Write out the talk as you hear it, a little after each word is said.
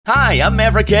Hi, I'm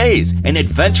Maverick Hayes, an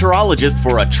adventurologist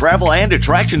for a travel and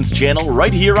attractions channel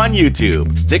right here on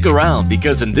YouTube. Stick around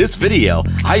because in this video,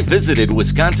 I visited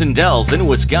Wisconsin Dells in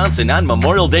Wisconsin on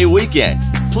Memorial Day weekend.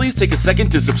 Please take a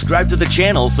second to subscribe to the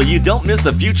channel so you don't miss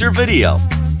a future video.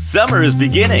 Summer is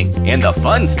beginning and the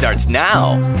fun starts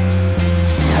now.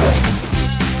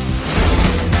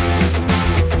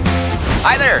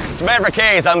 Hi there, it's Maverick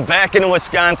Hayes. I'm back in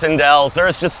Wisconsin Dells.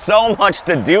 There's just so much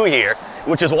to do here,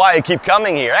 which is why I keep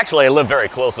coming here. Actually, I live very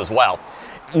close as well.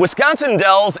 Wisconsin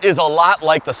Dells is a lot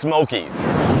like the Smokies.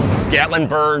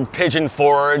 Gatlinburg, Pigeon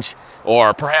Forge,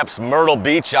 or perhaps Myrtle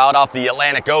Beach out off the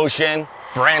Atlantic Ocean,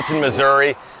 Branson,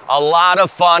 Missouri. A lot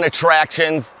of fun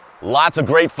attractions, lots of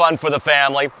great fun for the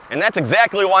family, and that's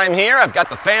exactly why I'm here. I've got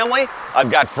the family,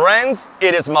 I've got friends.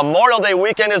 It is Memorial Day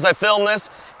weekend as I film this,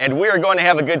 and we are going to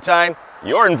have a good time.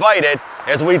 You're invited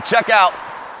as we check out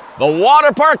the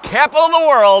water park capital of the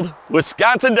world,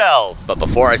 Wisconsin Dells. But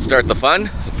before I start the fun,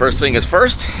 the first thing is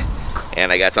first,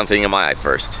 and I got something in my eye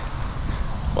first.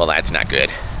 Well, that's not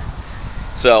good.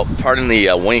 So, pardon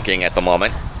the winking at the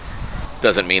moment.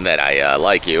 Doesn't mean that I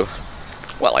like you.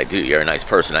 Well, I do. You're a nice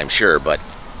person, I'm sure, but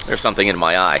there's something in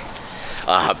my eye.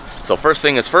 So first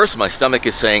thing is first, my stomach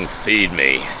is saying, feed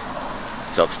me.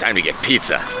 So it's time to get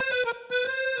pizza.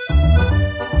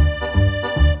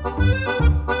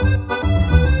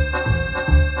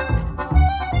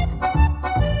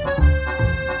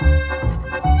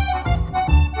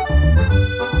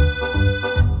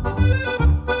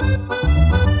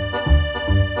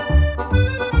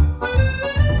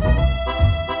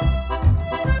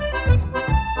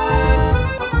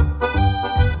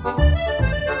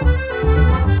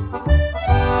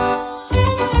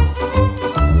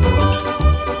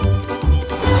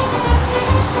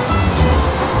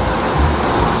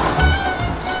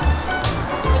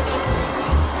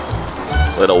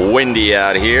 Little windy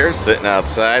out here, sitting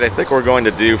outside. I think we're going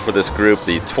to do for this group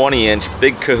the 20-inch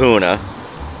Big Kahuna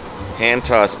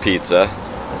hand-tossed pizza.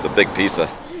 It's a big pizza.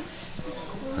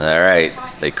 All right,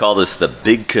 they call this the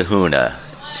Big Kahuna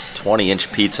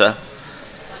 20-inch pizza.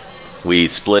 We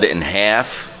split it in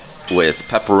half with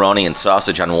pepperoni and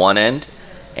sausage on one end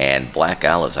and black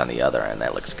olives on the other end.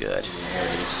 That looks good.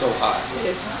 It's so hot. It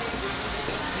is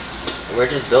hot. We're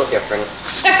just built different.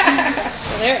 So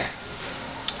there.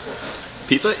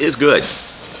 Pizza is good.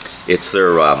 It's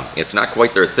their, it's not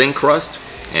quite their thin crust,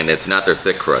 and it's not their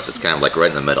thick crust. It's kind of like right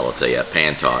in the middle. It's a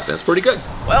pan toss, and it's pretty good.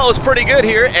 Well, it's pretty good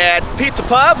here at Pizza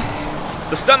Pub.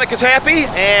 The stomach is happy,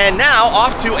 and now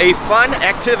off to a fun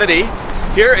activity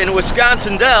here in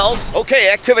Wisconsin Dells. Okay,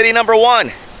 activity number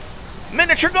one,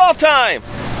 miniature golf time.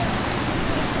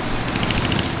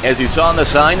 As you saw on the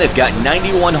sign, they've got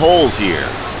 91 holes here.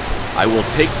 I will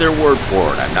take their word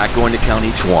for it. I'm not going to count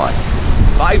each one.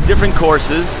 5 different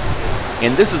courses,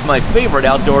 and this is my favorite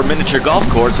outdoor miniature golf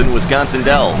course in Wisconsin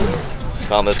Dells.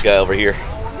 Found this guy over here.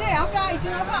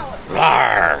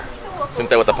 Rawr! Isn't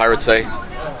that what the pirates say?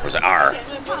 Or is it R?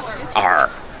 R.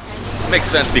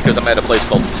 Makes sense because I'm at a place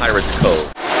called Pirates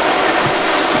Cove.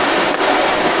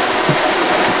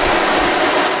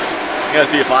 I'm gonna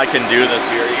see if I can do this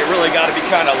here. You really gotta be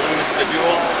kind of loose to do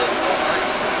all this.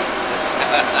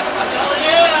 Hell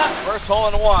yeah! First hole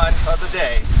in one of the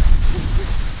day.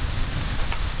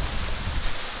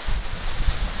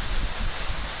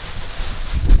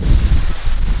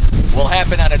 Will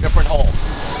happen on a different hole.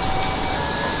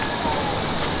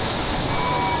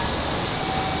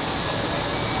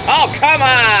 Oh, come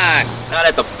on! Not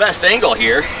at the best angle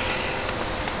here.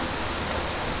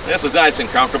 This is nice and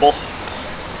comfortable.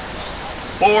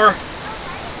 4.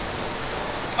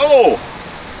 Oh!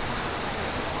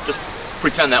 Just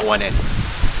pretend that went in. 2.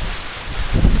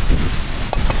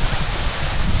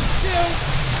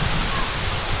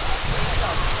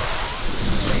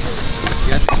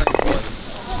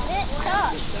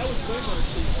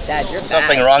 Dad, you're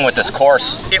Something wrong with this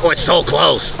course. It was so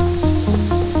close.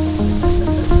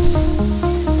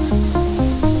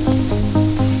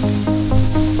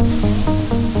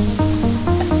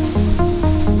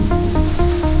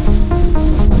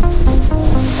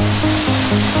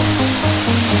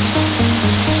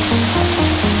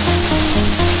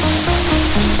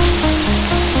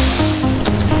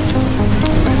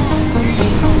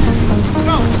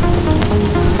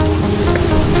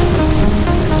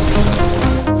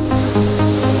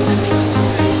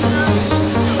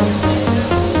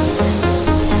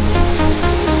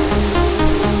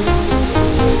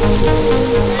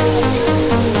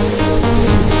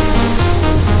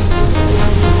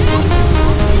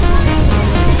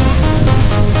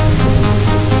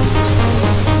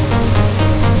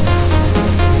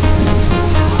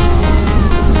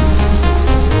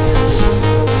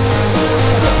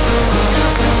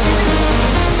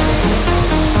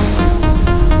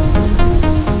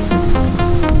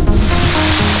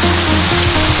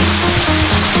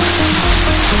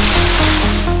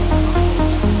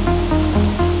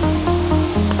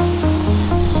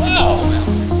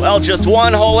 Well, just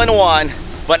one hole in one,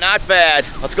 but not bad.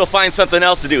 Let's go find something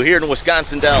else to do here in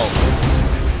Wisconsin Dells.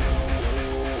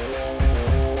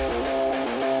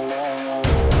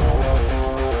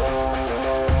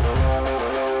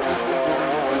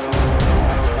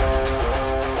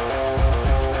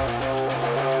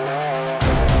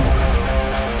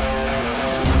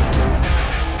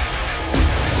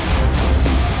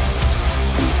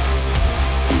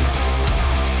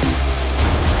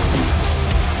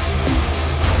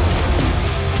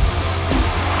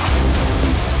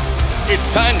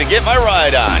 It's time to get my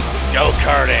ride on.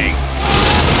 Go-karting.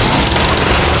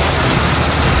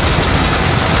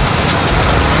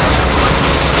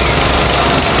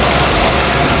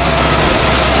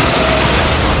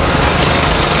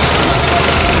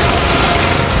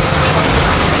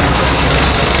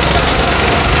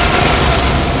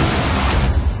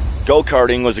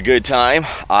 Go-karting was a good time.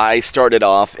 I started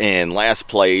off in last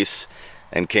place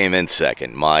and came in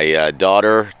second. My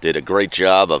daughter did a great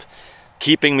job of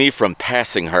keeping me from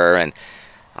passing her, and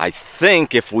I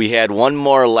think if we had one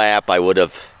more lap I would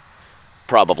have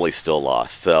probably still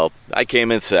lost. So I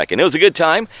came in second. It was a good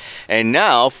time. And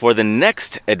now for the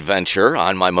next adventure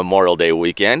on my Memorial Day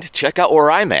weekend, check out where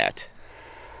I'm at.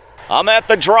 I'm at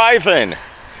the drive-in.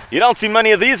 You don't see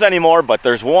many of these anymore, but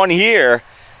there's one here,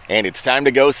 and it's time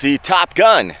to go see Top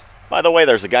Gun. By the way,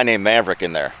 there's a guy named Maverick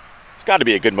in there. It's got to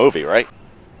be a good movie, right?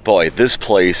 Boy, this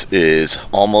place is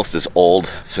almost as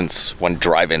old since when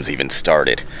drive-ins even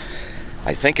started.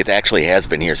 I think it actually has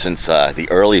been here since the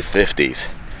early 50s.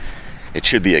 It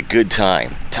should be a good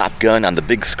time. Top Gun on the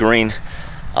big screen,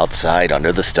 outside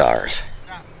under the stars.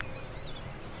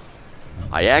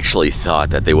 I actually thought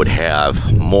that they would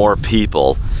have more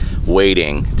people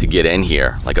waiting to get in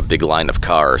here, like a big line of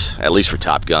cars, at least for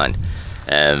Top Gun.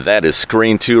 And that is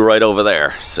screen 2 right over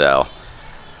there, so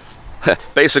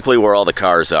basically where all the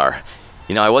cars are.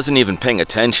 You know, I wasn't even paying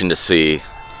attention to see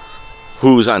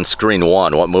who's on screen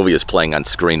 1, what movie is playing on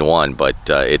screen 1, but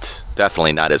it's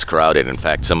definitely not as crowded. In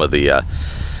fact, some of the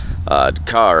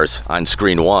cars on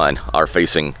screen 1 are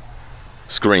facing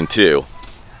screen 2.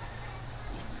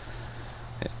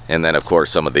 And then, of course,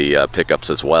 some of the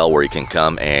pickups as well, where you can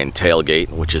come and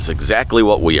tailgate, which is exactly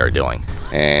what we are doing.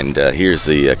 And here's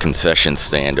the concession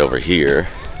stand over here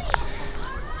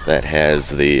that has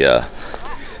the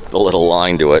little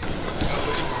line to it.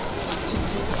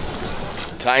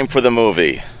 Time for the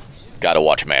movie. Gotta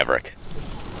watch Maverick.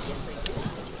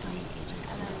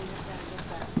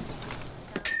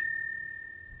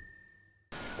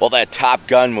 Well, that Top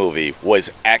Gun movie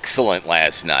was excellent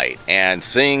last night, and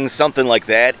seeing something like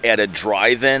that at a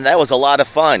drive-in, that was a lot of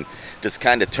fun. Just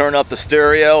kind of turn up the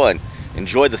stereo and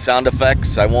enjoy the sound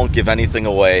effects. I won't give anything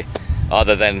away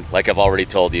other than, like I've already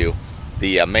told you,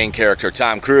 the main character,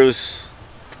 Tom Cruise,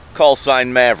 call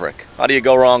sign Maverick. How do you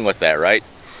go wrong with that, right?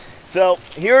 So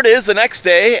here it is the next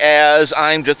day as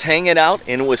I'm just hanging out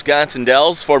in Wisconsin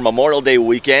Dells for Memorial Day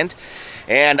weekend.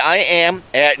 And I am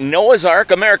at Noah's Ark,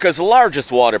 America's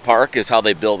largest water park, is how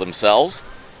they bill themselves.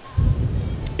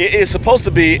 It is supposed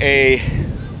to be a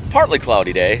partly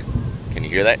cloudy day. Can you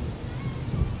hear that?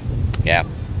 Yeah.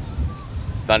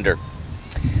 Thunder.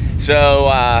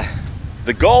 So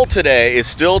the goal today is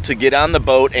still to get on the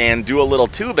boat and do a little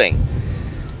tubing.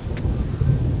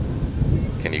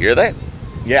 Can you hear that?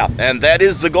 Yeah, and that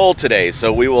is the goal today.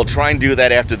 So we will try and do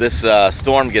that after this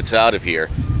storm gets out of here.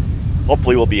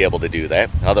 Hopefully we'll be able to do that.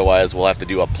 Otherwise, we'll have to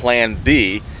do a plan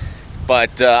B.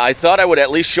 But I thought I would at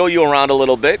least show you around a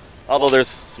little bit. Although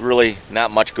there's really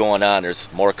not much going on.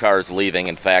 There's more cars leaving.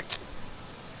 In fact,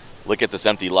 look at this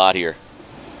empty lot here.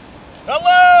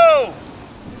 Hello!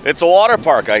 It's a water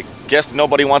park. I guess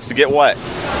nobody wants to get wet.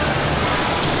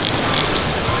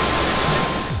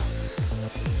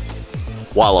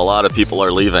 While a lot of people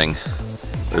are leaving,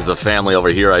 there's a family over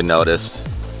here I noticed.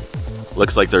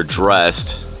 Looks like they're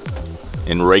dressed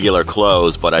in regular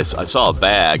clothes, but I saw a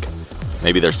bag.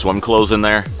 Maybe there's swim clothes in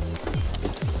there.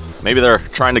 Maybe they're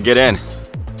trying to get in.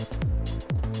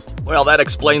 Well, that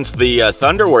explains the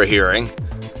thunder we're hearing.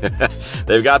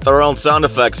 They've got their own sound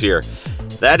effects here.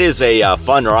 That is a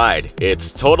fun ride.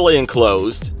 It's totally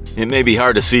enclosed. It may be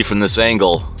hard to see from this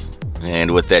angle,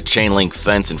 and with that chain link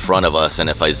fence in front of us, and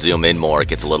if I zoom in more, it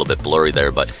gets a little bit blurry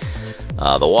there, but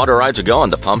the water rides are going,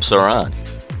 the pumps are on.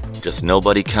 Just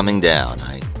nobody coming down.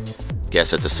 I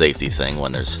guess it's a safety thing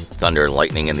when there's thunder and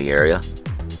lightning in the area,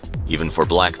 even for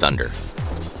black thunder.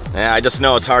 Yeah, I just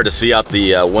know it's hard to see out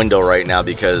the window right now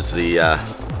because of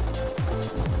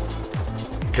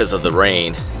the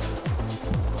rain.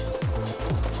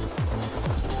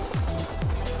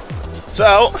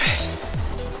 So,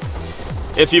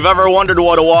 if you've ever wondered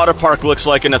what a water park looks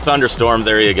like in a thunderstorm,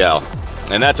 there you go.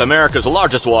 And that's America's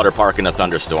largest water park in a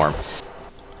thunderstorm.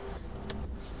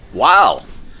 Wow.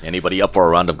 Anybody up for a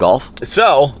round of golf?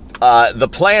 So, the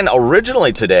plan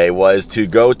originally today was to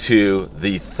go to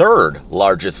the third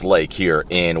largest lake here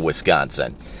in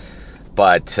Wisconsin.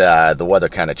 But the weather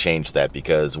kind of changed that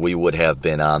because we would have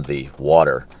been on the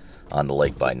water on the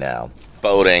lake by now.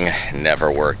 Boating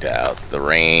never worked out. The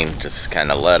rain just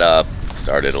kind of let up,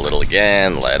 started a little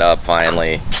again, let up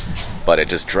finally. But it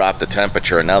just dropped the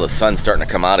temperature, and now the sun's starting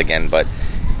to come out again. But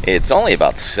it's only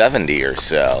about 70 or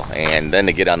so. And then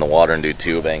to get on the water and do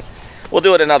tubing. We'll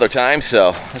do it another time,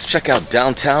 so let's check out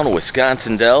downtown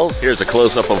Wisconsin Dells. Here's a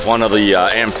close-up of one of the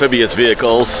amphibious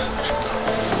vehicles.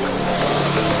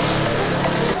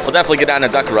 We'll definitely get on a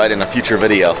duck ride in a future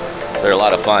video. They're a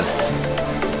lot of fun.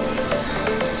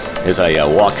 As I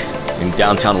walk in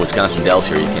downtown Wisconsin Dells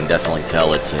here, you can definitely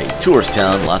tell it's a tourist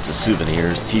town. Lots of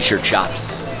souvenirs, t-shirt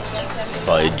shops,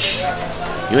 fudge,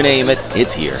 you name it,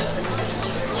 it's here.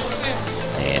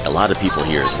 And a lot of people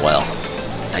here as well.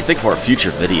 I think for a future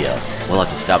video, we'll have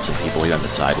to stop some people here on the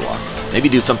sidewalk. Maybe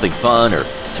do something fun or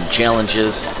some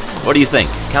challenges. What do you think?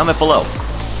 Comment below.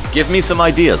 Give me some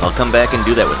ideas. I'll come back and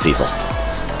do that with people.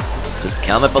 Just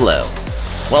comment below.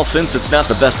 Well, since it's not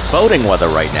the best boating weather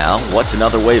right now, what's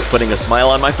another way of putting a smile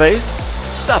on my face?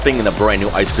 Stopping in a brand new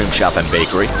ice cream shop and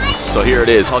bakery. So here it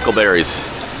is, Huckleberries.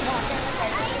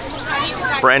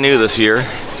 Brand new this year.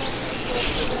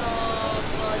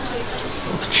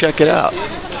 Let's check it out.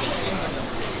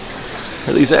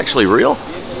 Are these actually real?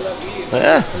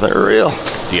 Yeah, they're real.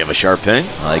 Do you have a sharp pen?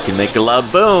 I can make a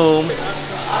loud boom.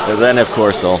 But then, of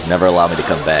course, they'll never allow me to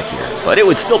come back here. But it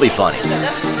would still be funny.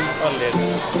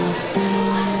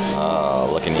 Oh,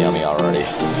 looking yummy already.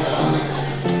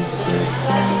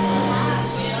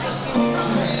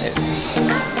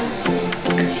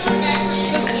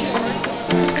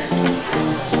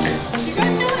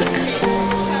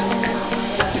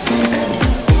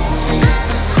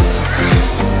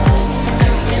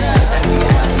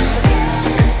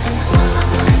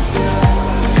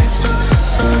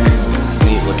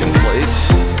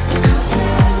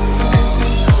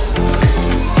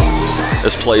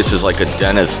 This place is like a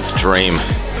dentist's dream.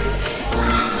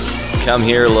 Come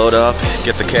here, load up,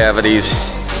 get the cavities,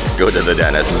 go to the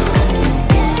dentist.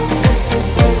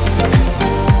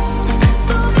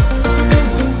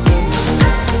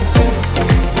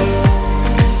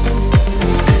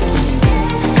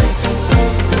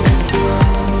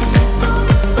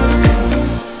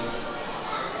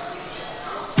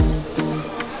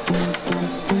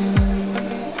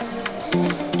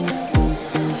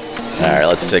 Alright,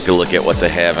 let's take a look at what they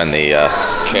have in the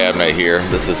cabinet here.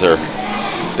 This is their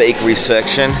bakery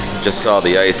section. Just saw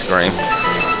the ice cream.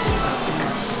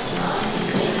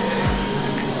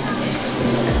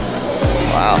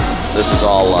 Wow, this is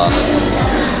all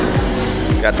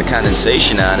got the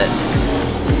condensation on it.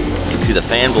 You can see the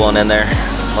fan blowing in there.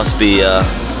 Must be,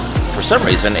 for some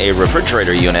reason, a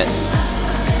refrigerator unit.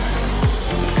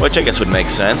 Which I guess would make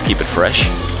sense, keep it fresh.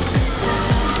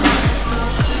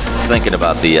 Thinking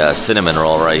about the cinnamon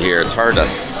roll right here. It's hard to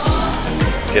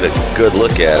get a good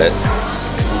look at it.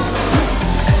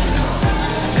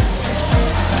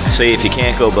 See, if you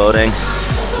can't go boating,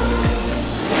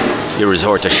 you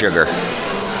resort to sugar.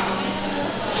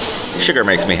 Sugar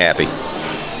makes me happy.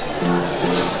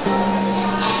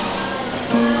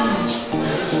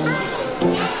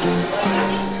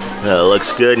 That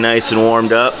looks good, nice and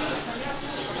warmed up.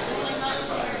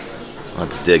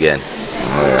 Let's dig in.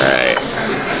 All right.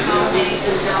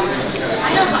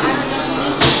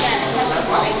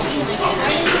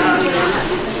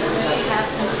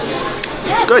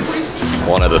 It's good.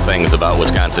 One of the things about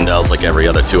Wisconsin Dells, like every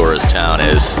other tourist town,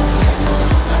 is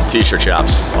t-shirt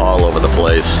shops all over the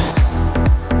place.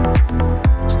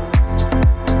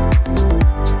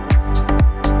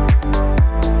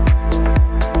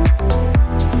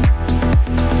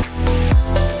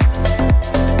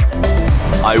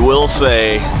 I will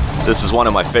say this is one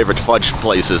of my favorite fudge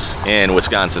places in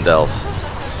Wisconsin Dells.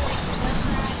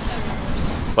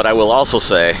 But I will also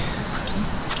say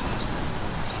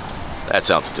that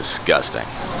sounds disgusting.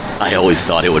 I always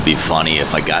thought it would be funny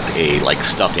if I got a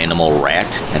stuffed animal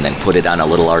rat and then put it on a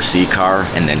little RC car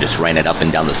and then just ran it up and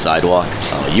down the sidewalk.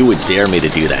 Oh, you would dare me to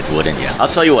do that, wouldn't you? I'll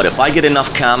tell you what, if I get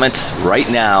enough comments right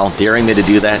now daring me to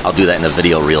do that, I'll do that in a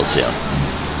video real soon.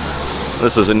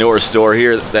 This is a newer store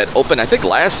here that opened, I think,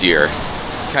 last year.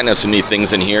 Kind of some neat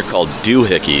things in here called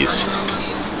DooHickeys.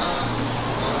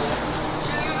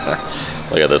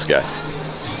 Look at this guy.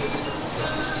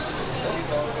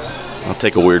 I'll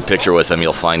take a weird picture with him.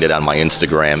 You'll find it on my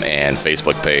Instagram and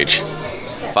Facebook page.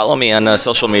 Follow me on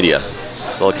social media.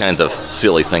 There's all kinds of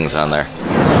silly things on there.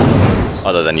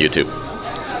 other than YouTube.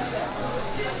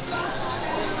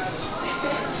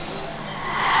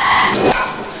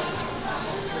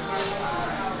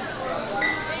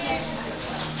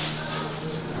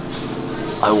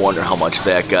 I wonder how much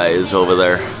that guy is over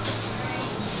there.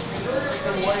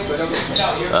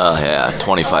 Oh yeah,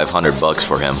 2,500 bucks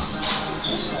for him.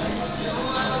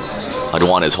 I'd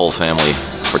want his whole family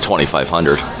for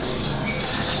 2,500.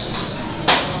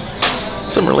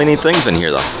 Some really neat things in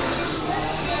here though.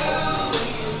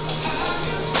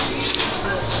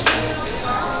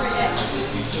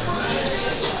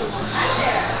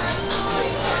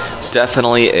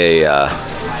 Definitely a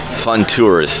fun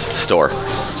tourist store.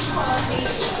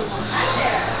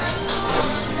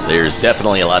 There's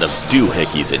definitely a lot of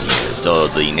DooHickeys in here, so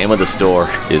the name of the store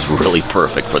is really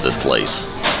perfect for this place.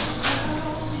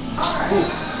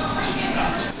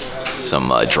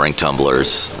 Some drink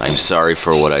tumblers. I'm sorry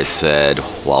for what I said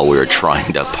while we were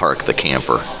trying to park the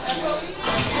camper.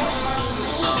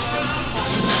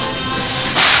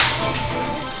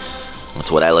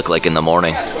 That's what I look like in the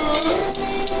morning.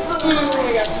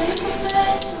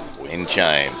 Wind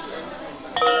chimes.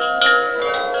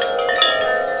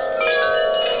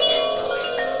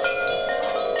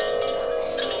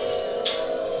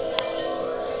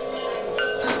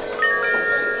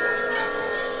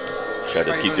 Should I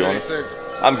just keep doing this?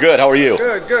 I'm good. How are you?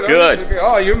 Good, good. Good.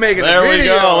 Oh, you're making There a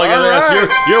video. we go. Look at this.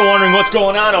 Right. You're wondering what's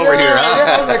going on over here, huh?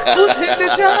 Yeah, I was like, who's hitting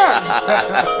the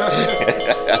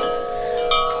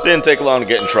jobs? Didn't take long to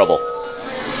get in trouble.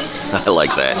 I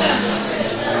like that.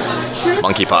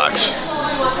 Monkeypox.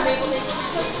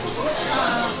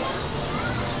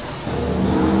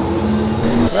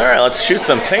 All right, let's shoot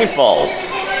some paintballs.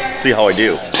 See how I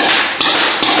do.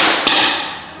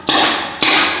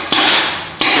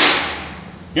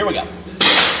 Here we go. I'm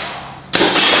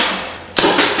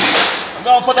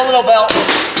going for the little belt.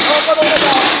 Going for the little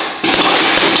belt.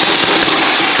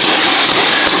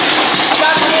 I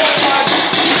got the little one.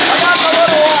 I got the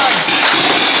little one.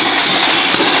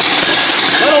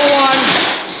 Little one.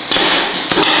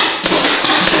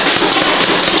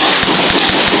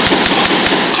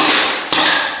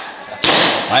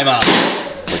 I'm out.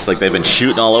 Looks like they've been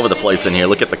shooting all over the place in here.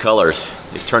 Look at the colors.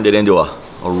 They've turned it into a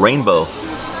rainbow.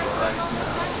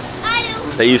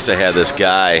 They used to have this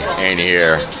guy in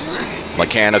here,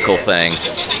 mechanical thing,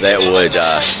 that would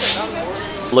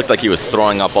looked like he was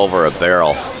throwing up over a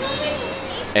barrel.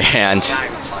 And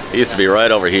he used to be right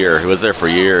over here. He was there for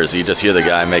years. You just hear the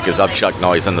guy make his upchuck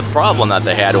noise. And the problem that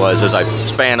they had was, as I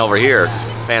pan over here,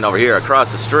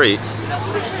 across the street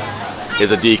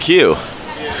is a DQ.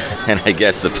 And I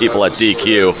guess the people at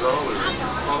DQ,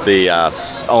 the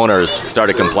owners,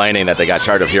 started complaining that they got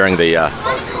tired of hearing the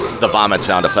vomit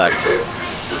sound effect.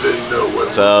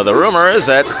 So the rumor is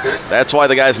that that's why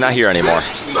the guy's not here anymore.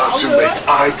 Not to make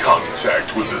eye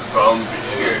contact with the zombie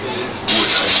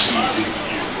when I'm eating you.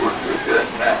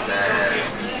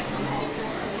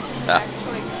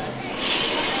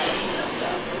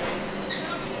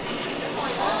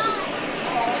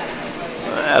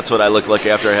 That's what I look like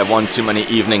after I have one too many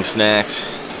evening snacks.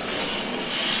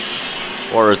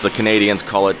 Or as the Canadians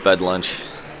call it, bed lunch.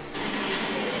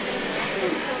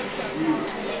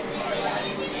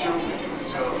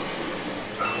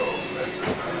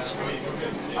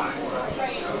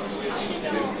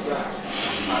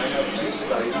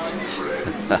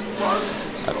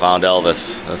 I found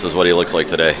Elvis. This is what he looks like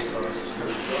today.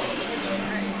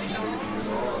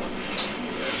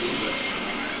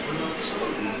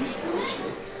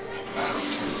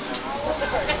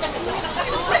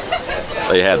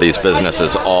 They have these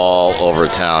businesses all over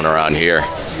town around here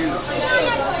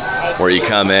where you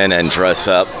come in and dress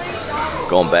up,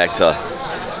 going back to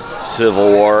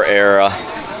Civil War era.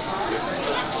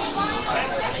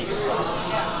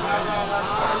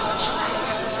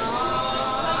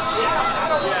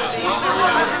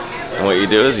 And what you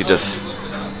do is you just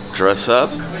dress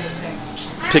up,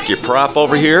 pick your prop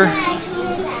over here,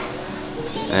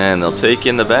 and they'll take you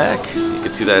in the back. You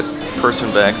can see that person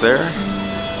back there.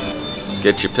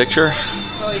 Get your picture.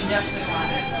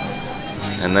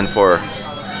 And then for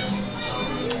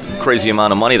a crazy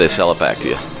amount of money, they sell it back to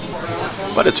you.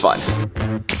 But it's fun.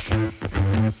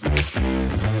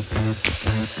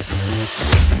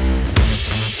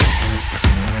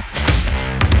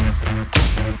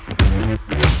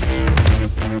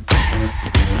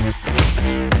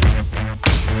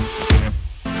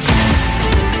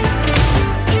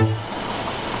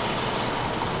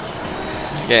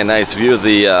 Yeah, nice view of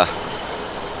the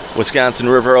Wisconsin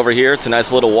River over here. It's a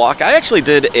nice little walk. I actually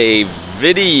did a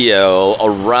video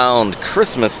around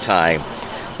Christmas time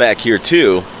back here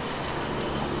too.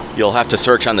 You'll have to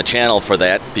search on the channel for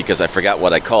that because I forgot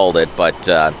what I called it, but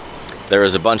there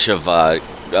is a bunch of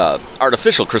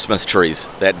artificial Christmas trees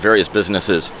that various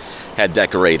businesses had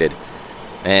decorated,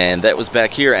 and that was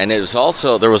back here. And there was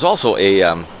also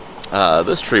a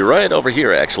this tree right over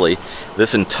here. Actually,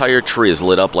 this entire tree is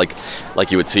lit up like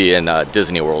you would see in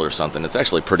Disney World or something. It's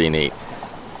actually pretty neat,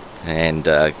 and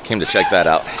came to check that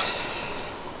out.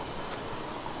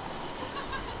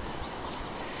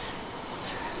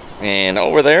 And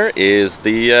over there is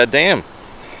the dam.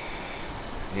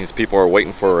 These people are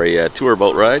waiting for a tour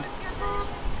boat ride.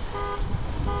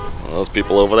 Well, those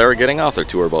people over there are getting off their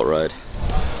tour boat ride.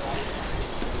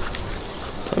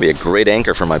 That'll be a great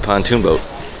anchor for my pontoon boat.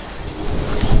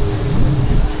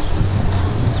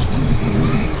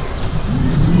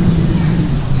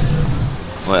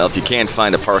 Well, if you can't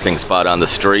find a parking spot on the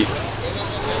street,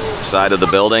 side of the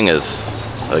building is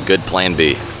a good plan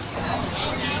B.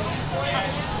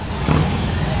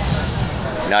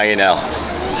 Now you know.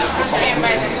 Stand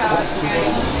by the tallest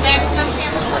guy. Max, no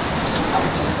stand before.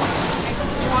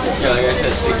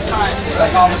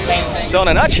 So in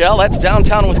a nutshell, that's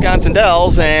downtown Wisconsin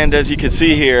Dells, and as you can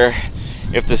see here,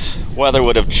 if this weather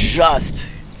would have just,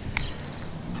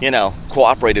 you know,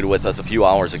 cooperated with us a few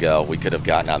hours ago, we could have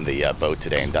gotten on the boat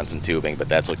today and done some tubing, but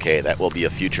that's okay. That will be a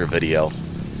future video.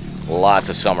 Lots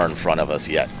of summer in front of us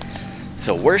yet.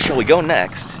 So where shall we go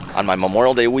next on my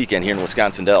Memorial Day weekend here in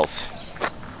Wisconsin Dells?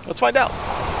 Let's find out.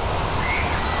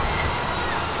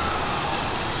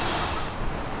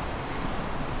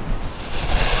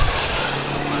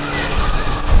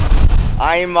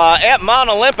 I'm at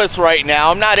Mount Olympus right now.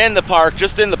 I'm not in the park,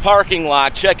 just in the parking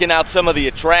lot, checking out some of the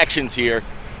attractions here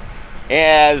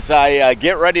as I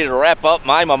get ready to wrap up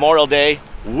my Memorial Day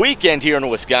weekend here in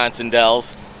Wisconsin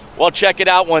Dells. Well, check it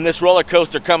out when this roller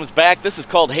coaster comes back. This is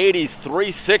called Hades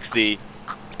 360.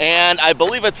 And I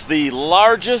believe it's the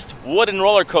largest wooden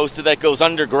roller coaster that goes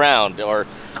underground, or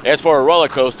as for a roller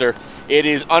coaster, it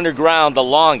is underground the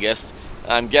longest.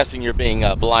 I'm guessing you're being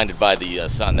blinded by the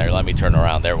sun there. Let me turn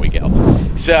around. There we go.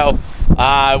 So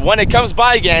when it comes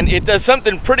by again, it does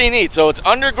something pretty neat. So it's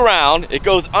underground. It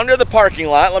goes under the parking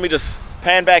lot. Let me just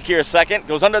pan back here a second. It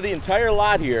goes under the entire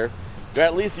lot here. Or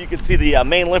at least you can see the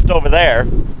main lift over there.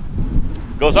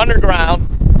 Goes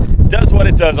underground. Does what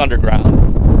it does underground.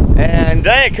 And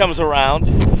then it comes around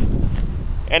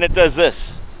and it does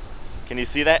this. Can you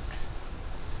see that?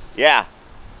 Yeah,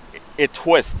 it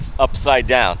twists upside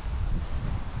down.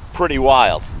 Pretty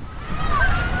wild.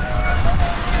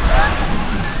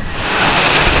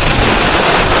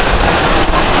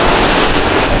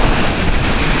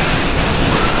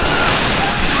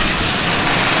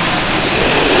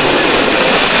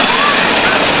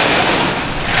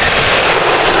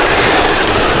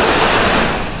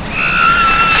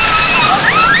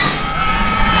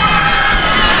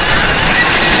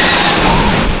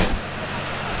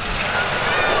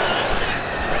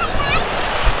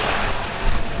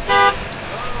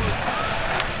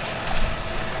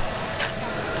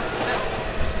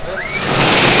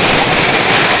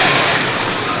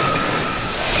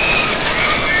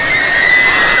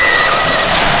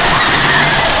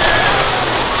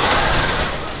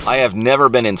 I have never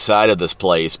been inside of this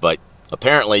place, but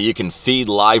apparently you can feed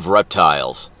live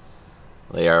reptiles.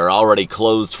 They are already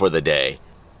closed for the day.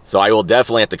 So I will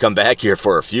definitely have to come back here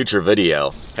for a future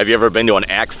video. Have you ever been to an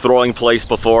axe throwing place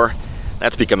before?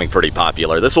 That's becoming pretty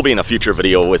popular. This will be in a future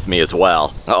video with me as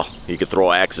well. Oh, you could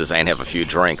throw axes and have a few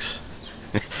drinks.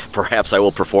 Perhaps I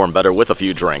will perform better with a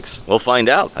few drinks. We'll find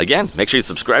out. Again, make sure you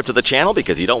subscribe to the channel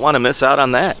because you don't want to miss out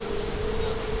on that.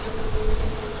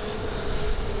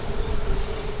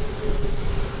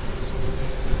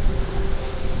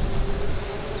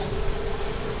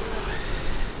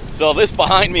 So this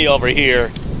behind me over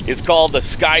here is called the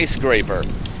skyscraper.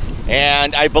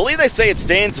 And I believe they say it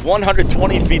stands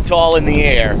 120 feet tall in the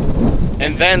air.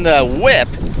 And then the whip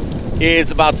is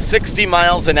about 60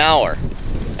 miles an hour.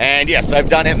 And yes, I've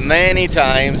done it many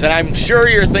times, and I'm sure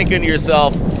you're thinking to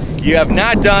yourself, you have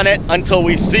not done it until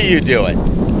we see you do it.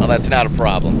 Well, that's not a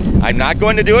problem. I'm not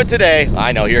going to do it today.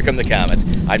 I know, here come the comments.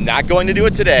 I'm not going to do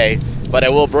it today, but I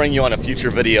will bring you on a future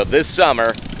video this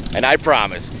summer, and I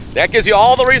promise. That gives you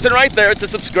all the reason right there to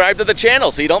subscribe to the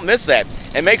channel so you don't miss that.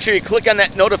 And make sure you click on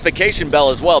that notification bell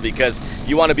as well because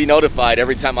you want to be notified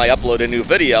every time I upload a new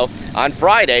video on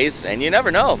Fridays, and you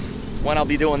never know when I'll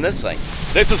be doing this thing.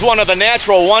 This is one of the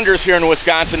natural wonders here in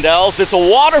Wisconsin Dells. It's a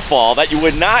waterfall that you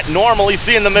would not normally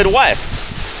see in the Midwest.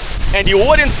 And you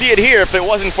wouldn't see it here if it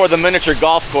wasn't for the miniature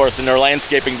golf course and their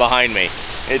landscaping behind me.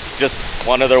 It's just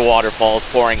one of their waterfalls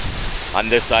pouring on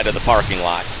this side of the parking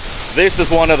lot. This is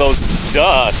one of those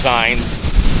duh signs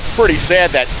pretty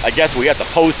sad that I guess we have to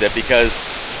post it because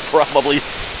probably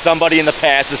somebody in the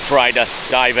past has tried to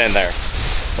dive in there.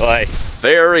 Boy,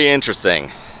 very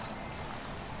interesting.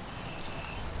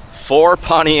 4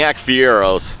 Pontiac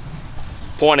Fieros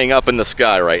pointing up in the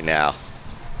sky right now.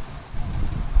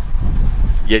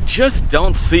 You just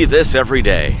don't see this every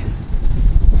day.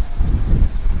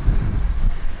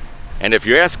 And if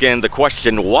you're asking the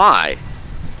question why,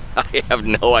 I have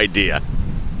no idea.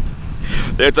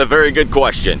 That's a very good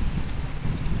question.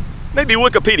 Maybe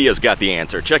Wikipedia's got the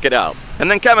answer. Check it out.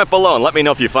 And then comment below and let me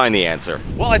know if you find the answer.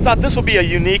 Well, I thought this would be a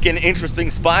unique and interesting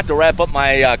spot to wrap up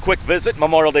my quick visit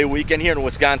Memorial Day weekend here in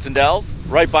Wisconsin Dells.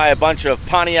 Right by a bunch of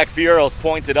Pontiac Fieros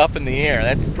pointed up in the air.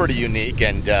 That's pretty unique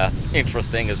and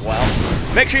interesting as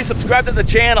well. Make sure you subscribe to the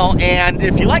channel, and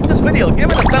if you like this video, give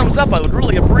it a thumbs up. I would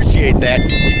really appreciate that.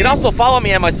 You can also follow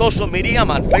me on my social media. I'm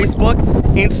on Facebook,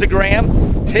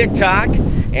 Instagram, TikTok,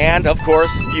 and of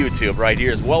course YouTube right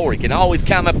here as well, where you can always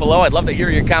comment below. I'd love to hear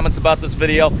your comments about this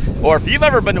video, or if you've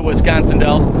ever been to Wisconsin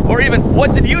Dells, or even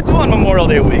what did you do on Memorial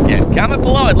Day weekend? Comment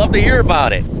below. I'd love to hear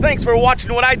about it. Thanks for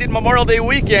watching what I did Memorial Day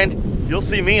weekend. You'll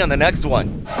see me on the next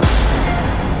one.